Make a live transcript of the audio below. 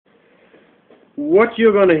what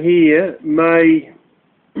you're going to hear may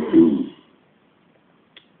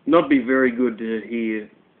not be very good to hear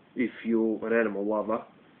if you're an animal lover.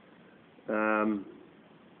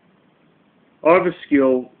 I have a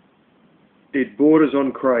skill, it borders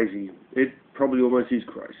on crazy. It probably almost is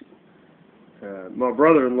crazy. My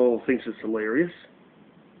brother-in-law thinks it's hilarious.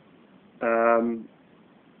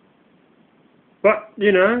 But,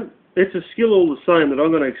 you know, it's a skill all the same that I'm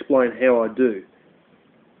going to explain how I do.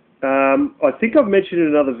 I think I've mentioned it in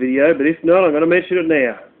another video, but if not, I'm going to mention it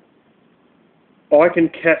now. I can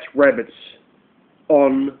catch rabbits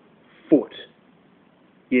on foot.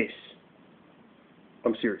 Yes.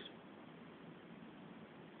 I'm serious.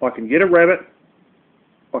 I can get a rabbit,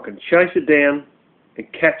 I can chase it down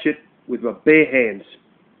and catch it with my bare hands.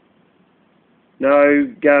 No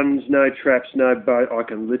guns, no traps, no boat. I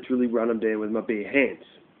can literally run them down with my bare hands.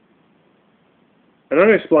 And I'm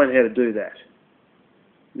going to explain how to do that.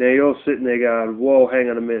 Now you're sitting there going, whoa, hang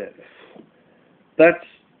on a minute. I've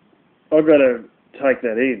got to take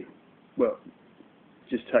that in. Well,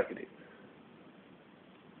 just take it in.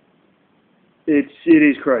 It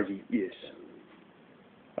is crazy, yes.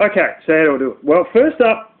 Okay, so how do I do it? Well, first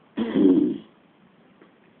up,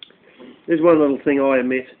 there's one little thing I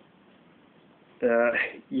admit.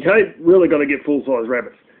 You ain't really got to get full-size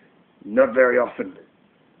rabbits. Not very often.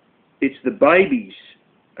 It's the babies,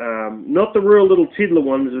 not the real little tiddler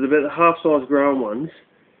ones, but about the half-size grown ones,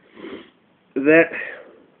 that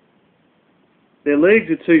their legs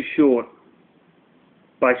are too short.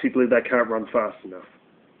 Basically, they can't run fast enough.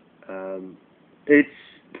 It's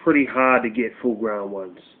pretty hard to get full-grown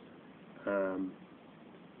ones.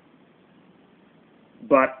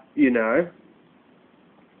 But, you know,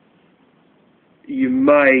 you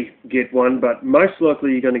may get one, but most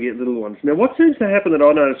likely you're going to get little ones. Now, what seems to happen that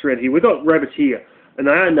I notice around here, we've got rabbits here, and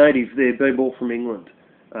they are native. They're being brought from England.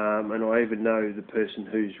 And I even know the person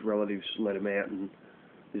whose relatives let them out, and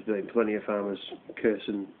there's been plenty of farmers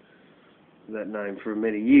cursing that name for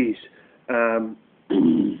many years.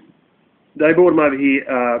 They brought them over here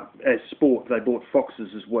as sport. They bought foxes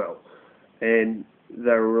as well. And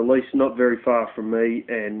they were released not very far from me,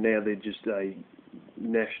 and now they're just a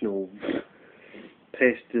national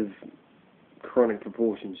pest of chronic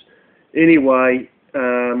proportions. Anyway,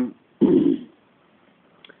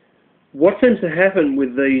 what tends to happen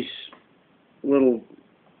with these little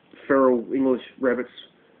feral English rabbits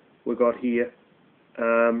we got here,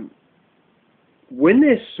 when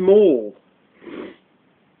they're small,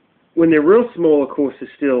 when they're real small, of course, they're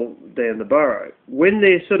still down the burrow. When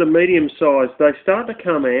they're sort of medium-sized, they start to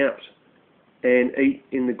come out and eat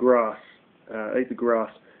in the grass, eat the grass.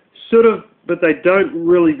 Sort of, but they don't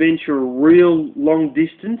really venture a real long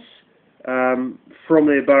distance from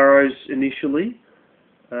their burrows initially.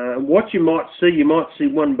 What you might see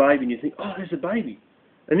one baby and you think, oh, there's a baby.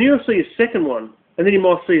 And then you'll see a second one, and then you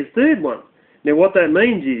might see a third one. Now what that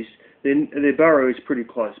means is their burrow is pretty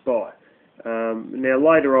close by. Now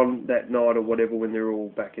later on that night or whatever, when they're all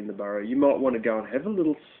back in the burrow, you might want to go and have a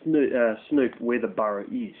little snoop where the burrow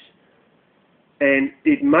is. And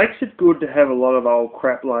it makes it good to have a lot of old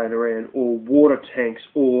crap laying around, or water tanks,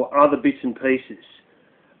 or other bits and pieces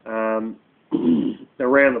around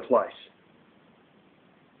the place,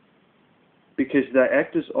 because they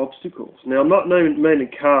act as obstacles. Now I'm not meaning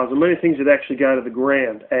cars, I'm meaning things that actually go to the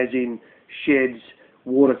ground, as in sheds,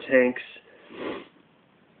 water tanks,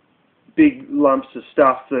 big lumps of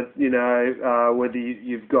stuff that, you know, whether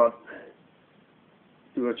you've got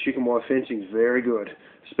chicken wire fencing is very good,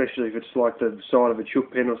 especially if it's like the side of a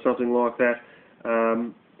chook pen or something like that.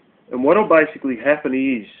 And what will basically happen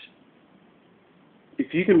is,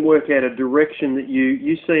 if you can work out a direction that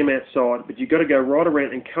you see them outside, but you've got to go right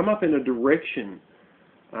around and come up in a direction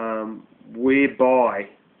whereby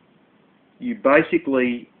you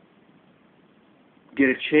basically get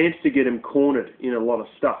a chance to get them cornered in a lot of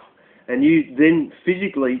stuff. And you then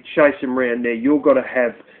physically chase them around. Now you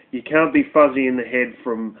can't be fuzzy in the head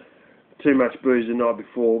from too much booze the night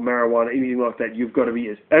before, marijuana, anything like that. You've got to be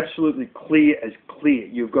as absolutely clear as clear.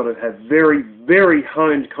 You've got to have very, very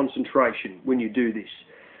honed concentration when you do this.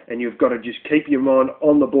 And you've got to just keep your mind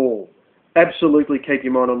on the ball. Absolutely keep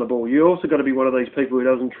your mind on the ball. You've also got to be one of these people who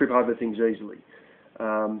doesn't trip over things easily.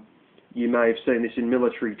 You may have seen this in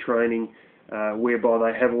military training, whereby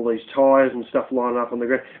they have all these tyres and stuff lined up on the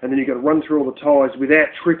ground, and then you've got to run through all the tyres without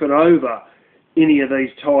tripping over any of these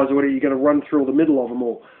tyres or whatever. You've got to run through the middle of them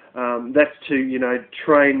all. That's to, you know,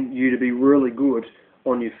 train you to be really good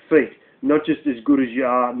on your feet. Not just as good as you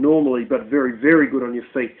are normally, but very, very good on your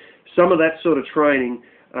feet. Some of that sort of training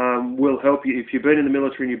will help you if you've been in the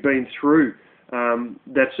military and you've been through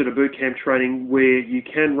that sort of boot camp training where you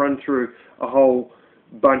can run through a whole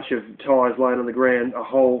bunch of tyres laying on the ground, a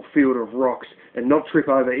whole field of rocks, and not trip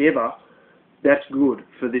over ever, that's good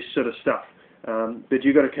for this sort of stuff. But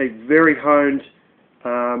you've got to keep very honed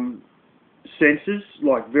senses,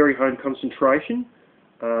 like very honed concentration,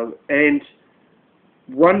 and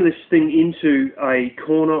run this thing into a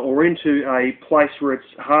corner or into a place where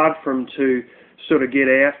it's hard for them to sort of get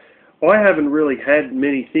out. I haven't really had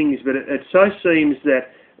many things, but it so seems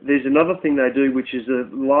that there's another thing they do, which is the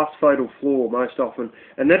last fatal flaw most often,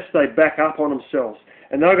 and that's they back up on themselves.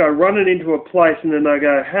 And they'll go running into a place, and then they'll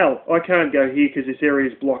go, hell, I can't go here because this area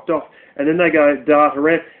is blocked off. And then they go dart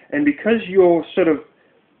around. And because you're sort of,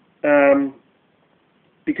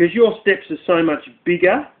 because your steps are so much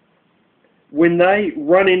bigger, when they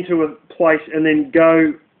run into a place and then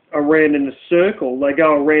go around in a circle, they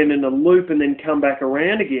go around in a loop and then come back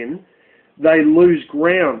around again, they lose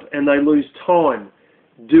ground and they lose time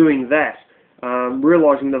doing that,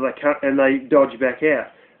 realising that they can't, and they dodge back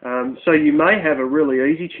out. So you may have a really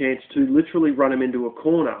easy chance to literally run them into a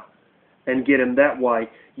corner and get them that way.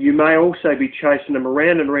 You may also be chasing them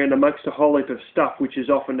around and around amongst a whole heap of stuff, which has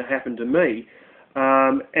often happened to me,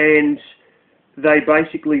 and they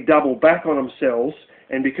basically double back on themselves,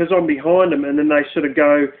 and because I'm behind them, and then they sort of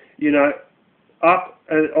go, you know, up,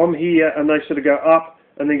 and I'm here, and they sort of go up,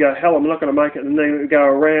 and then go, hell, I'm not going to make it, and then go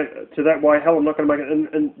around to that way, hell, I'm not going to make it,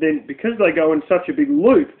 and then because they go in such a big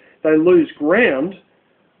loop, they lose ground,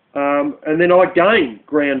 and then I gain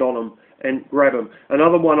ground on them and grab them.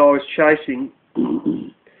 Another one I was chasing,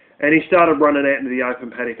 and he started running out into the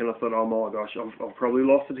open paddock, and I thought, oh my gosh, I've probably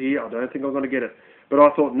lost it here, I don't think I'm going to get it. But I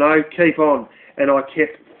thought, no, keep on, and I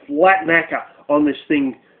kept flat knacker on this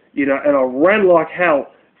thing, you know, and I ran like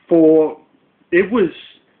hell for, it was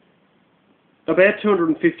about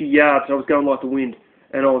 250 yards. I was going like the wind,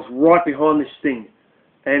 and I was right behind this thing,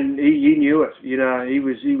 and he knew it. You know, he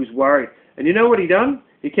was worried. And you know what he done?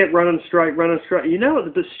 He kept running straight, running straight. You know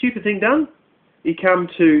what the stupid thing done? He come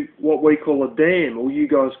to what we call a dam, or you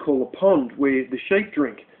guys call a pond, where the sheep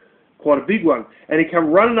drink, quite a big one. And he come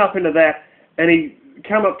running up into that, and he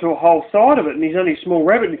come up to a whole side of it, and he's only a small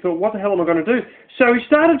rabbit, and he thought, what the hell am I going to do? So he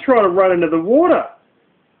started trying to run into the water.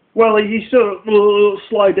 Well, he sort of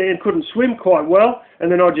slowed down, couldn't swim quite well,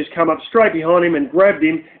 and then I just come up straight behind him and grabbed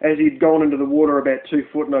him as he'd gone into the water about 2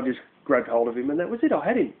 foot, and I just grabbed hold of him, and that was it. I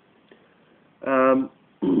had him.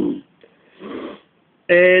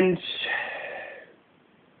 And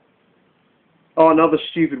another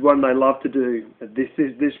stupid one they love to do.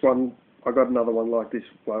 This one, I got another one like this.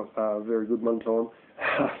 Well, very good one time.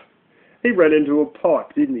 He ran into a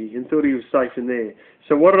pipe, didn't he, and thought he was safe in there.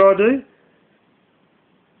 So what did I do?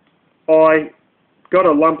 I got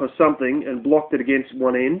a lump of something and blocked it against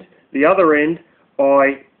one end. The other end,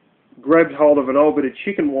 I grabbed hold of an old bit of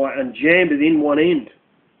chicken wire and jammed it in one end.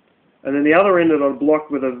 And then the other end that I blocked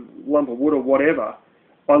with a lump of wood or whatever,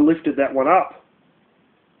 I lifted that one up.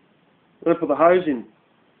 And I put the hose in.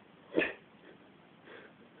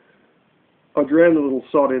 I drowned the little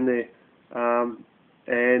sod in there.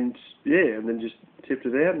 And yeah, and then just tipped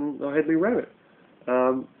it out, and I had me rabbit.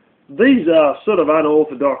 These are sort of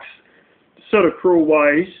unorthodox, sort of cruel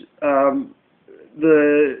ways.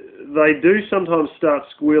 They do sometimes start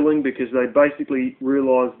squealing because they basically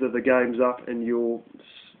realise that the game's up and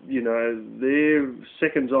they're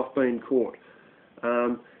seconds off being caught.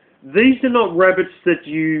 These are not rabbits that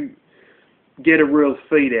you get a real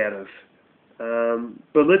feed out of.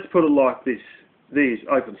 But let's put it like this. These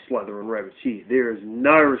open slather and rabbits here, there is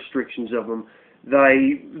no restrictions of them.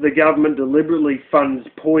 The government deliberately funds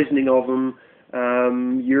poisoning of them.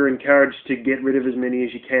 You're encouraged to get rid of as many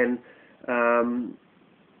as you can.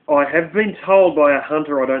 I have been told by a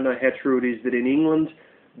hunter, I don't know how true it is, that in England,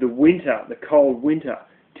 the cold winter,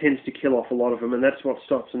 tends to kill off a lot of them, and that's what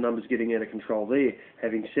stops the numbers getting out of control there.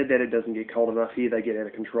 Having said that, it doesn't get cold enough here, they get out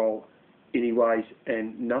of control anyways,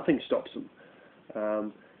 and nothing stops them.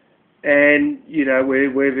 And, you know,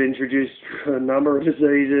 we've introduced a number of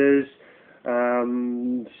diseases,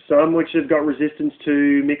 some which have got resistance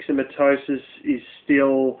to myxomatosis is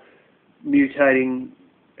still mutating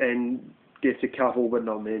and gets a couple, but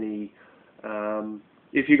not many.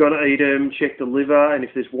 If you're going to eat them, check the liver, and if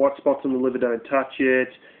there's white spots on the liver, don't touch it.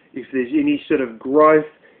 If there's any sort of growth,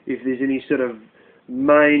 if there's any sort of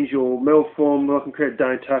mange or malform,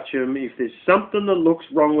 don't touch them. If there's something that looks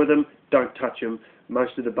wrong with them, don't touch them.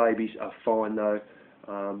 Most of the babies are fine though.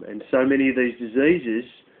 And so many of these diseases,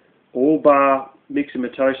 all bar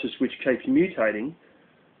myxomatosis, which keeps mutating,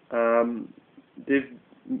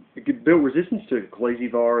 they've built resistance to. Clesi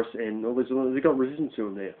virus and all this, they've got resistance to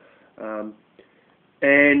them there.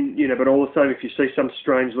 And, you know, but all the same, if you see some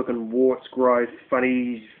strange looking warts, growth,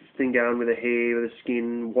 funny thing going with the hair, with the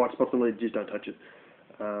skin, white spots on the lid, just don't touch it.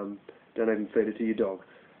 Don't even feed it to your dog.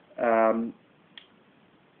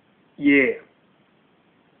 Yeah.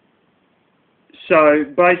 So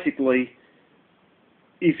basically,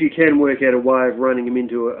 if you can work out a way of running them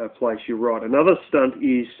into a place, you're right. Another stunt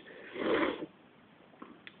is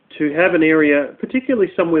to have an area,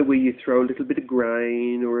 particularly somewhere where you throw a little bit of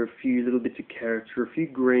grain or a few little bits of carrots or a few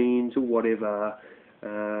greens or whatever,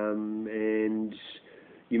 and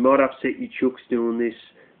you might upset your chooks doing this,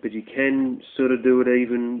 but you can sort of do it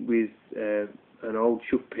even with an old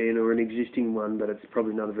chook pen or an existing one, but it's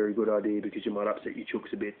probably not a very good idea because you might upset your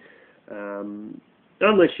chooks a bit,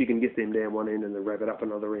 unless you can get them down one end and the rabbit up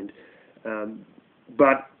another end.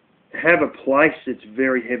 But have a place that's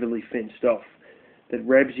very heavily fenced off, that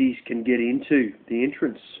Rabsies can get into the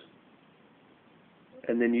entrance,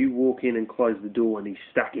 and then you walk in and close the door and he's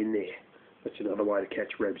stuck in there. That's another way to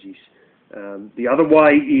catch Rabsies. The other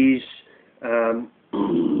way is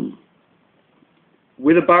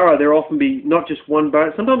with a burrow. There often be not just one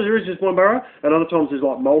burrow. Sometimes there is just one burrow, and other times there's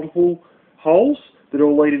like multiple holes that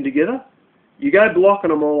all lead in together. You go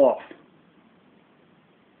blocking them all off,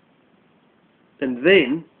 and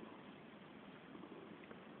then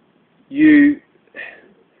you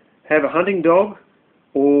have a hunting dog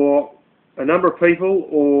or a number of people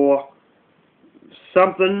or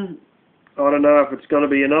something. I don't know if it's going to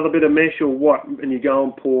be another bit of mesh or what, and you go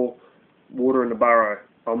and pour water in the burrow.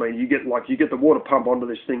 I mean, you get the water pump onto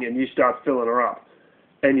this thing and you start filling her up,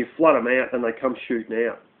 and you flood them out and they come shooting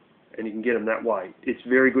out, and you can get them that way. It's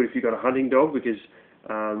very good if you've got a hunting dog because,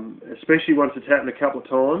 especially once it's happened a couple of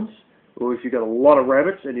times, or if you've got a lot of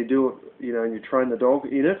rabbits and you do it, you know, and you train the dog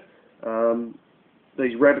in it,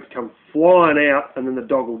 these rabbits come flying out and then the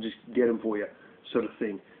dog will just get them for you, sort of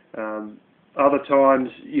thing. Other times,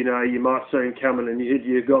 you know, you might see them coming and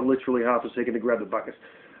you've got literally half a second to grab the bucket.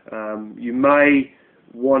 You may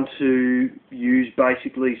want to use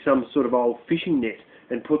basically some sort of old fishing net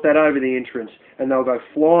and put that over the entrance, and they'll go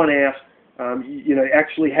flying out, you know,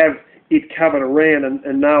 actually have it covered around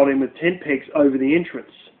and nailed in with tent pegs over the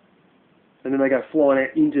entrance. And then they go flying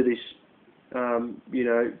out into this, you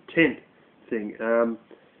know, tent thing.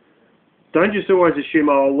 Don't just always assume,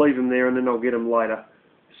 oh, I'll leave them there and then I'll get them later.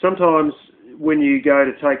 Sometimes when you go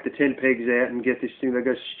to take the tent pegs out and get this thing, they'll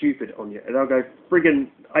go stupid on you. And they'll go friggin'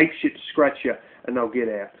 apeshit scratch you and they'll get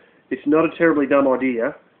out. It's not a terribly dumb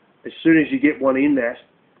idea, as soon as you get one in that,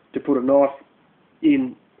 to put a knife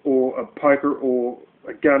in or a poker or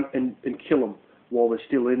a gun and kill them while they're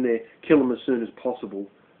still in there. Kill them as soon as possible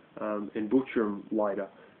and butcher them later,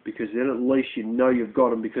 because then at least you know you've got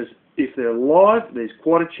them, because if they're alive, there's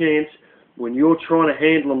quite a chance when you're trying to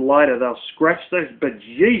handle them later, they'll scratch those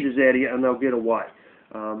bejesus out of you and they'll get away.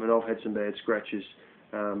 And I've had some bad scratches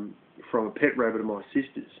from a pet rabbit of my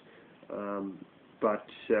sister's. But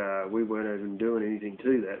we weren't even doing anything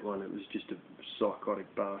to that one. It was just a psychotic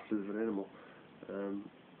bastard of an animal.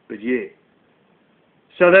 But yeah.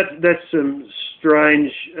 So that's some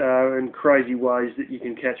strange and crazy ways that you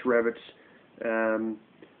can catch rabbits,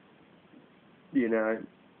 you know,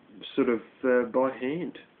 sort of by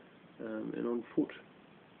hand and on foot.